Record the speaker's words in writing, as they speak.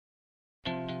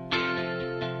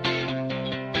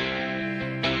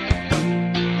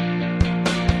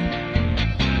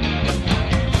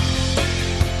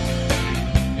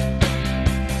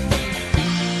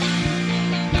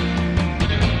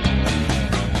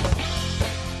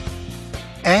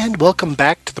and welcome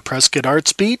back to the Prescott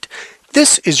Arts Beat.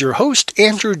 This is your host,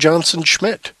 Andrew Johnson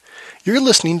Schmidt. You're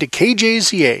listening to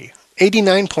KJZA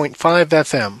 89.5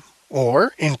 FM,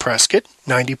 or in Prescott,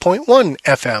 90.1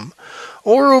 FM,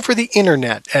 or over the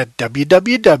internet at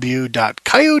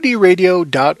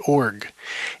www.coyoteradio.org.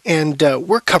 And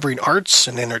we're covering arts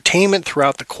and entertainment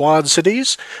throughout the Quad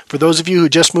Cities. For those of you who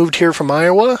just moved here from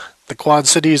Iowa, the Quad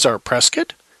Cities are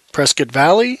Prescott, Prescott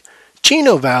Valley,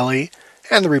 Chino Valley,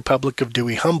 and the Republic of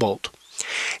Dewey-Humboldt.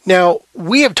 Now,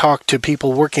 we have talked to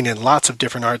people working in lots of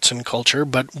different arts and culture,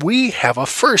 but we have a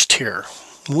first here.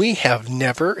 We have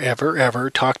never, ever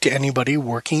talked to anybody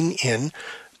working in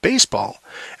baseball,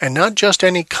 and not just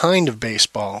any kind of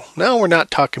baseball. No, we're not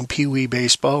talking Pee Wee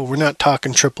baseball, we're not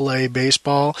talking AAA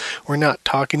baseball, we're not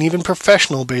talking even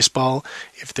professional baseball,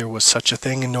 if there was such a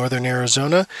thing in northern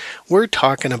Arizona. We're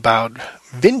talking about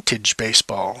vintage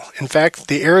baseball. In fact,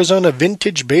 the Arizona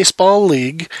Vintage Baseball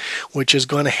League, which is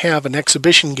going to have an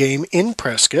exhibition game in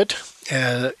Prescott,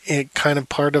 kind of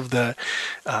part of the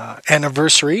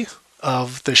anniversary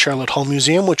of the Charlotte Hall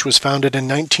Museum, which was founded in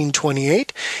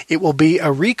 1928. It will be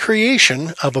a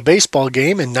recreation of a baseball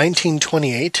game in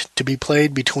 1928 to be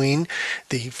played between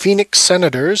the Phoenix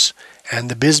Senators and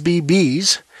the Bisbee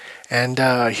Bees. And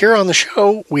here on the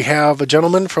show, we have a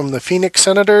gentleman from the Phoenix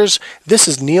Senators. This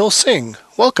is Neil Singh.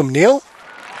 Welcome, Neil.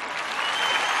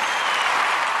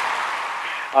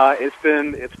 It's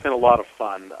been a lot of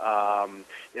fun.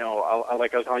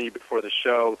 Like I was telling you before the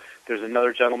show, there's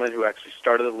another gentleman who actually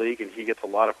started the league, and he gets a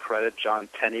lot of credit, John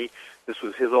Tenney. This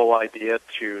was his whole idea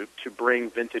to bring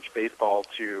vintage baseball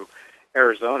to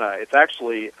Arizona. It's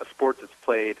actually a sport that's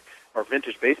played, or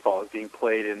vintage baseball is being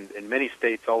played in many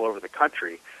states all over the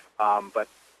country, but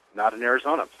not in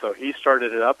Arizona. So he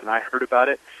started it up, and I heard about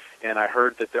it, and I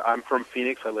heard that I'm from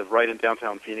Phoenix. I live right in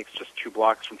downtown Phoenix, just 2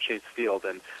 blocks from Chase Field,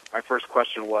 and my first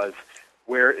question was,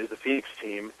 where is the Phoenix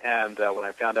team? And when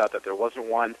I found out that there wasn't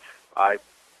one, I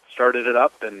started it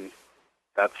up, and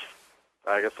that's,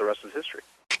 I guess, the rest is history.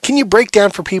 Can you break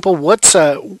down for people what's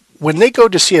when they go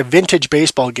to see a vintage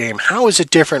baseball game, how is it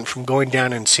different from going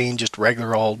down and seeing just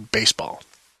regular old baseball?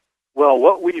 Well,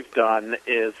 what we've done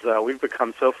is we've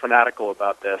become so fanatical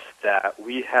about this that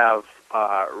we have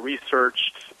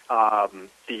researched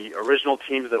the original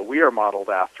teams that we are modeled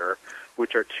after,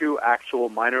 which are 2 actual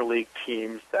minor league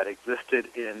teams that existed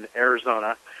in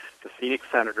Arizona, the Phoenix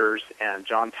Senators, and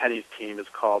John Tenney's team is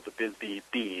called the Bisbee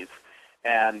Bees.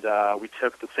 And we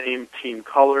took the same team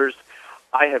colors.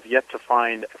 I have yet to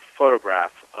find a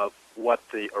photograph of what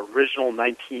the original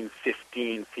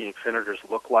 1915 Phoenix Senators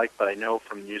look like, but I know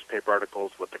from newspaper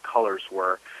articles what the colors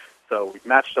were. So we've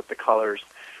matched up the colors.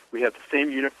 We have the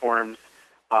same uniforms.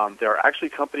 There are actually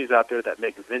companies out there that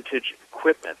make vintage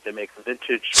equipment. They make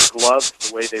vintage gloves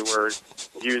the way they were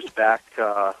used back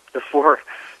before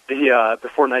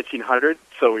 1900.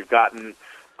 So we've gotten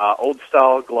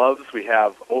old-style gloves. We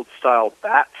have old-style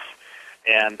bats.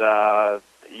 And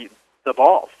the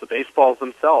balls, the baseballs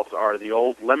themselves, are the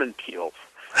old lemon peels.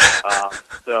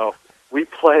 So we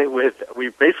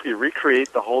basically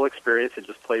recreate the whole experience and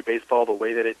just play baseball the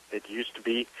way that it used to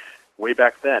be way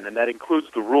back then, and that includes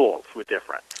the rules were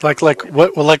different. Like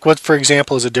what, for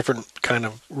example, is a different kind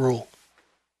of rule?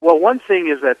 Well, one thing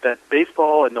is that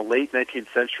baseball in the late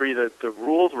 19th century, the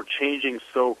rules were changing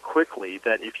so quickly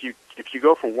that if you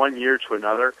go from one year to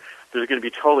another, there's going to be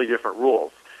totally different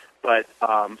rules. But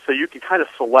so you can kind of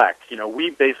select. We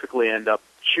basically end up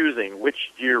choosing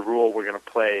which year rule we're going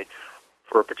to play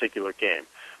for a particular game.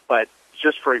 But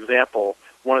just for example,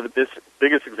 one of the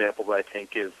biggest examples I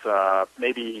think is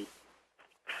maybe,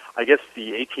 I guess,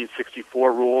 the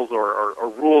 1864 rules or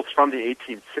rules from the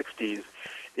 1860s.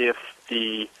 If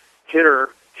the hitter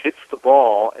hits the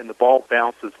ball and the ball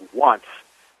bounces once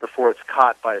before it's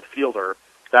caught by a fielder,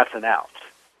 that's an out.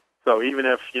 So even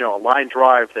if, a line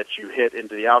drive that you hit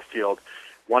into the outfield,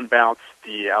 one bounce,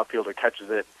 the outfielder catches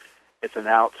it, it's an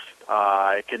out.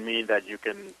 It can mean that you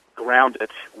can ground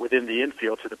it within the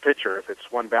infield to the pitcher. If it's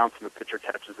one bounce and the pitcher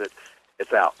catches it,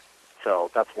 it's out.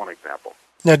 So that's one example.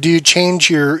 Now, do you change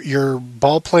your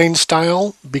ball playing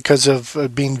style because of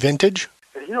being vintage?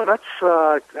 That's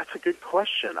a good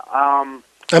question. I'm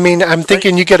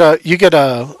thinking you get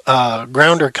a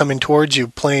grounder coming towards you,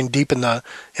 playing deep in the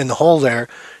hole there.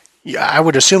 I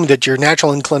would assume that your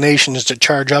natural inclination is to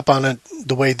charge up on it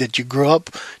the way that you grew up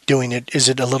doing it. Is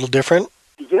it a little different?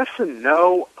 Yes and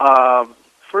no.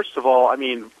 First of all,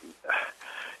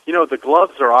 the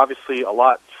gloves are obviously a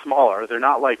lot smaller. They're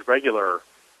not like regular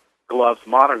gloves,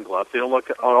 modern gloves. They don't look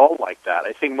at all like that.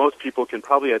 I think most people can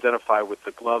probably identify with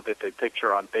the glove that they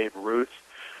picture on Babe Ruth.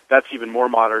 That's even more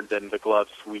modern than the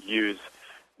gloves we use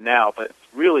now. But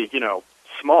really,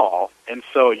 small, and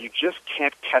so you just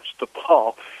can't catch the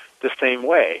ball the same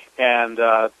way. And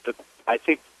I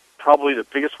think probably the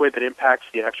biggest way that impacts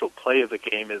the actual play of the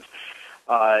game is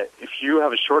if you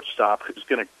have a shortstop who's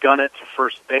going to gun it to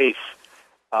first base,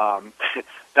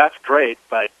 that's great,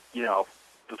 but,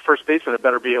 the first baseman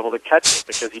better be able to catch it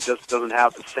because he just doesn't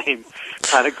have the same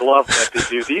kind of glove that they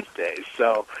do these days.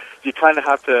 So you kind of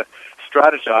have to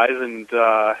strategize, and,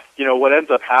 what ends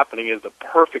up happening is the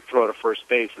perfect throw to first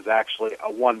base is actually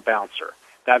a one bouncer.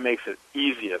 That makes it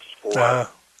easiest for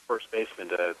first baseman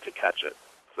to catch it.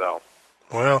 So.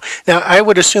 Well, now I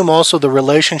would assume also the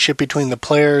relationship between the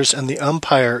players and the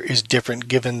umpire is different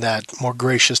given that more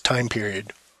gracious time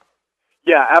period.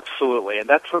 Yeah, absolutely, and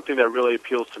that's something that really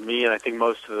appeals to me, and I think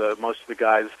most of the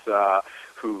guys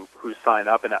who sign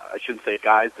up, and I shouldn't say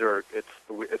guys,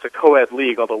 it's a co-ed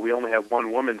league, although we only have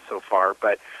one woman so far,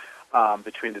 but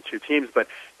between the two teams. But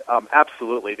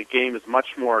absolutely, the game is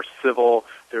much more civil.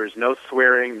 There is no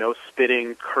swearing, no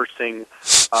spitting, cursing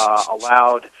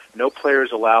allowed. No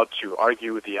players allowed to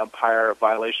argue with the umpire. A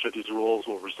violation of these rules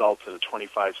will result in a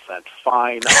 25-cent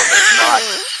fine on the spot.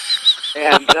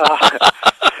 And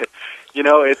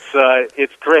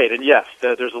it's great. And yes,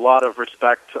 there's a lot of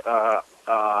respect that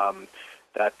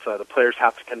the players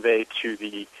have to convey to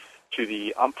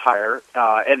the umpire,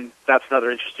 and that's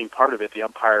another interesting part of it. The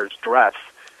umpire's dress,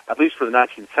 at least for the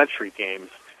 19th century games.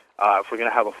 If we're going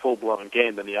to have a full-blown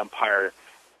game, then the umpire,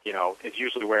 is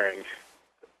usually wearing,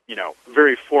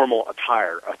 very formal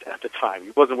attire at the time.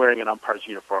 He wasn't wearing an umpire's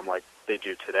uniform like they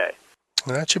do today.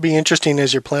 Well, that should be interesting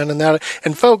as you're planning that.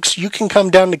 And folks, you can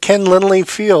come down to Ken Lindley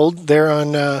Field there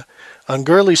on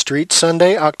Gurley Street,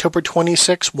 Sunday, October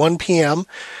 26, 1 p.m.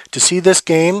 to see this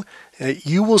game.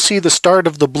 You will see the start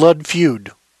of the blood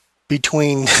feud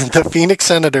between the Phoenix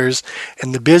Senators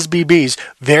and the Bisbee Bees.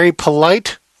 Very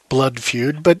polite blood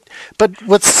feud, but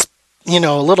with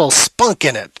a little spunk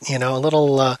in it. A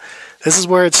little. This is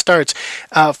where it starts.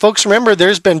 Folks, remember,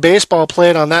 there's been baseball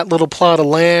played on that little plot of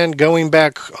land going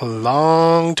back a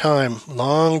long time,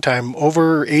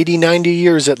 over 80, 90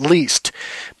 years at least,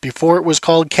 before it was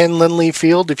called Ken Lindley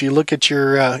Field. If you look at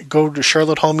go to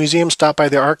Charlotte Hall Museum, stop by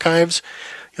the archives,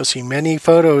 you'll see many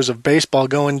photos of baseball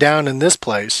going down in this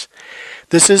place.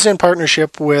 This is in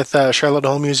partnership with Charlotte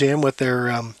Hall Museum with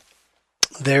their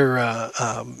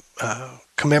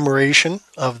commemoration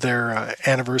of their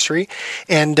anniversary.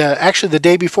 And actually the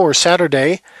day before,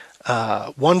 Saturday,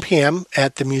 1 p.m.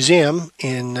 at the museum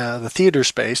in the theater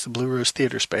space, the Blue Rose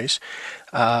Theater Space,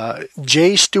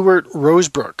 J. Stewart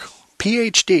Rosebrook,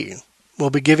 Ph.D., will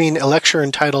be giving a lecture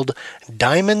entitled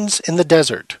Diamonds in the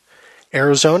Desert,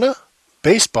 Arizona,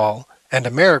 Baseball, and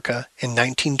America in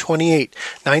 1928.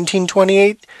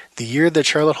 1928, the year that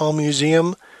Charlotte Hall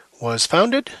Museum was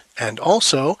founded, and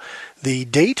also the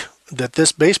date that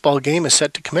this baseball game is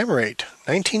set to commemorate.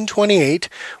 1928.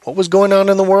 What was going on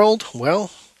in the world?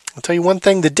 Well, I'll tell you one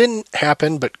thing that didn't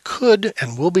happen but could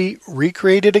and will be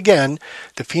recreated again.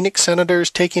 The Phoenix Senators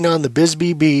taking on the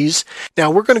Bisbee Bees.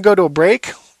 Now, we're going to go to a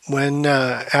break when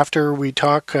after we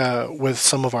talk with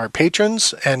some of our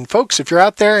patrons. And folks, if you're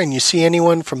out there and you see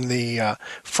anyone from the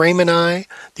Frame and Eye,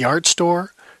 the art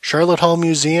store, Charlotte Hall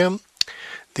Museum,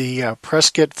 the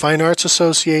Prescott Fine Arts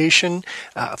Association,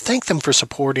 thank them for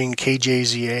supporting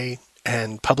KJZA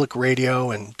and public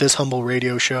radio and this humble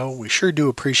radio show. We sure do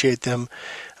appreciate them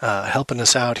helping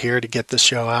us out here to get this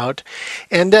show out.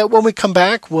 And when we come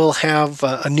back, we'll have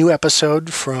a new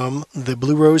episode from the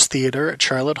Blue Rose Theater at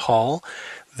Charlotte Hall,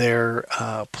 their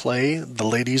play, The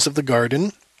Ladies of the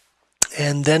Garden.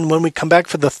 And then when we come back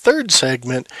for the third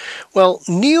segment, well,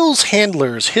 Neil's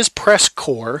handlers, his press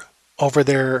corps, over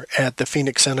there at the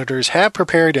Phoenix Senators have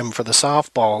prepared him for the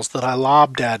softballs that I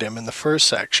lobbed at him in the first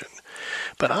section.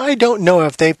 But I don't know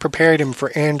if they've prepared him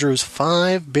for Andrew's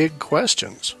 5 big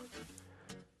questions.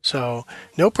 So,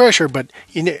 no pressure, but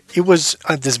it was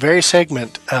this very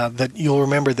segment that you'll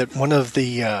remember that one of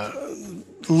the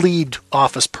lead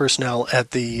office personnel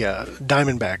at the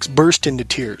Diamondbacks burst into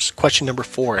tears. Question number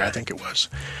 4, I think it was.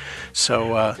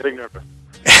 So, getting nervous.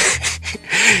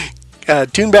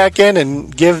 Tune back in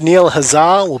and give Neil a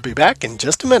huzzah. We'll be back in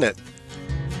just a minute.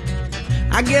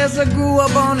 I guess I grew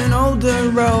up on an older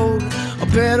road, a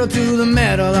pedal to the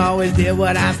metal, always did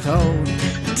what I was told.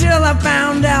 Until I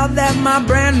found out that my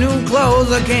brand new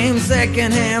clothes came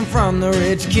secondhand from the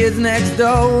rich kids next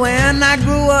door. When I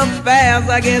grew up fast,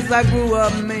 I guess I grew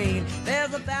up mean.